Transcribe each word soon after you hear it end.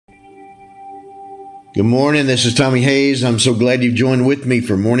Good morning. This is Tommy Hayes. I'm so glad you've joined with me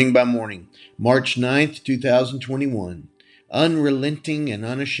for Morning by Morning, March 9th, 2021. Unrelenting and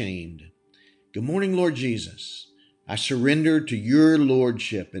unashamed. Good morning, Lord Jesus. I surrender to your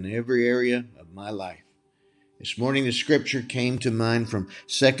lordship in every area of my life. This morning the scripture came to mind from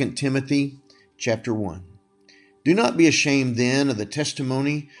 2 Timothy chapter 1. Do not be ashamed then of the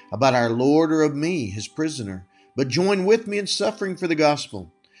testimony about our Lord or of me, his prisoner, but join with me in suffering for the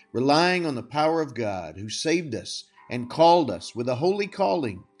gospel, relying on the power of God, who saved us and called us with a holy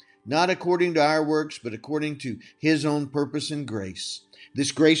calling, not according to our works, but according to his own purpose and grace.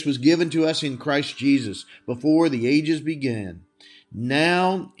 This grace was given to us in Christ Jesus before the ages began.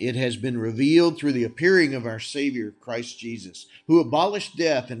 Now it has been revealed through the appearing of our Savior, Christ Jesus, who abolished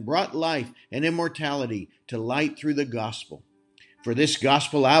death and brought life and immortality to light through the gospel. For this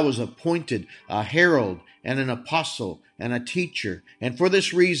gospel I was appointed a herald and an apostle and a teacher, and for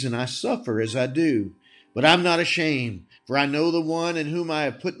this reason I suffer as I do. But I'm not ashamed, for I know the one in whom I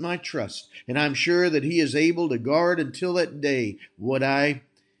have put my trust, and I'm sure that he is able to guard until that day what I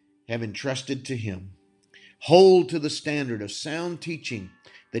have entrusted to him. Hold to the standard of sound teaching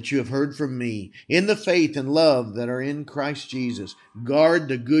that you have heard from me, in the faith and love that are in Christ Jesus. Guard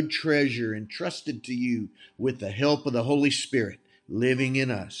the good treasure entrusted to you with the help of the Holy Spirit living in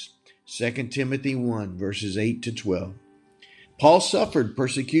us. 2 Timothy 1, verses 8 to 12. Paul suffered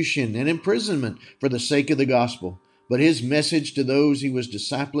persecution and imprisonment for the sake of the gospel, but his message to those he was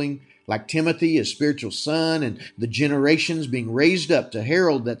discipling, like Timothy, his spiritual son, and the generations being raised up to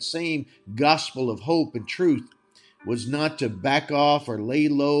herald that same gospel of hope and truth, was not to back off or lay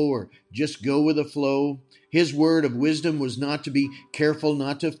low or just go with the flow. His word of wisdom was not to be careful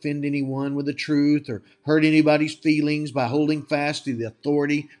not to offend anyone with the truth or hurt anybody's feelings by holding fast to the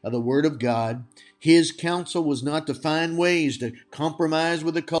authority of the word of God. His counsel was not to find ways to compromise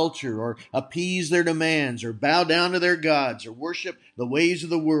with the culture or appease their demands or bow down to their gods or worship the ways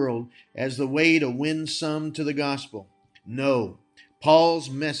of the world as the way to win some to the gospel. No. Paul's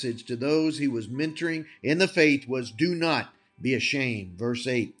message to those he was mentoring in the faith was, do not be ashamed. Verse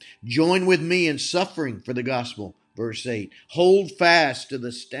 8. Join with me in suffering for the gospel. Verse 8. Hold fast to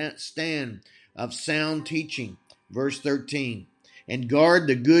the stand of sound teaching. Verse 13. And guard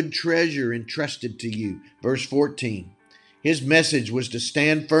the good treasure entrusted to you. Verse 14. His message was to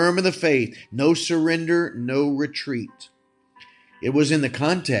stand firm in the faith. No surrender, no retreat. It was in the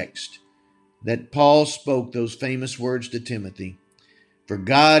context that Paul spoke those famous words to Timothy. For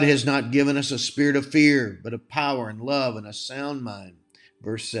God has not given us a spirit of fear, but of power and love and a sound mind.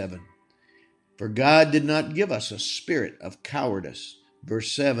 Verse 7. For God did not give us a spirit of cowardice. Verse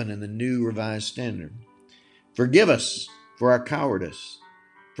 7 in the New Revised Standard. Forgive us for our cowardice.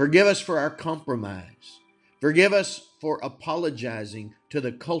 Forgive us for our compromise. Forgive us for apologizing to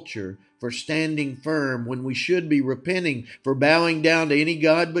the culture, for standing firm when we should be repenting, for bowing down to any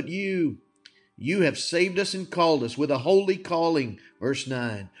God but you. You have saved us and called us with a holy calling. Verse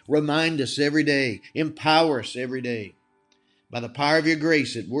 9. Remind us every day. Empower us every day. By the power of your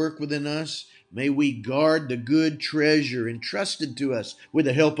grace at work within us, may we guard the good treasure entrusted to us with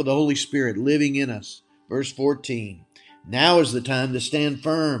the help of the Holy Spirit living in us. Verse 14. Now is the time to stand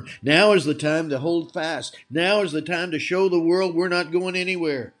firm. Now is the time to hold fast. Now is the time to show the world we're not going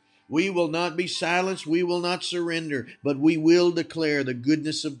anywhere. We will not be silenced. We will not surrender, but we will declare the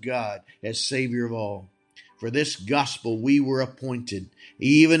goodness of God as Savior of all. For this gospel we were appointed,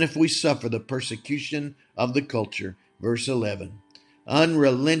 even if we suffer the persecution of the culture. Verse 11.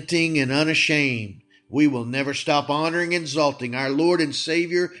 Unrelenting and unashamed, we will never stop honoring and exalting our Lord and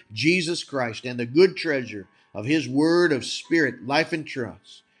Savior, Jesus Christ, and the good treasure of his word of spirit, life and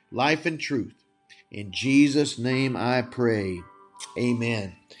trust, life and truth. In Jesus' name I pray.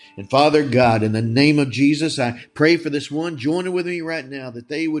 Amen. And Father God, in the name of Jesus, I pray for this one joining with me right now, that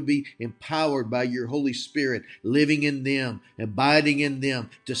they would be empowered by your Holy Spirit living in them, abiding in them,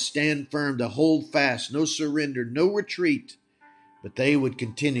 to stand firm, to hold fast, no surrender, no retreat, but they would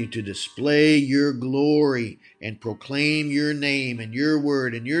continue to display your glory and proclaim your name and your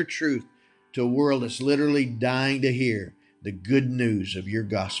word and your truth to a world that's literally dying to hear the good news of your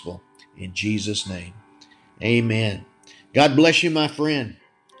gospel. In Jesus' name, amen. God bless you, my friend,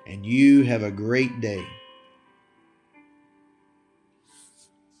 and you have a great day.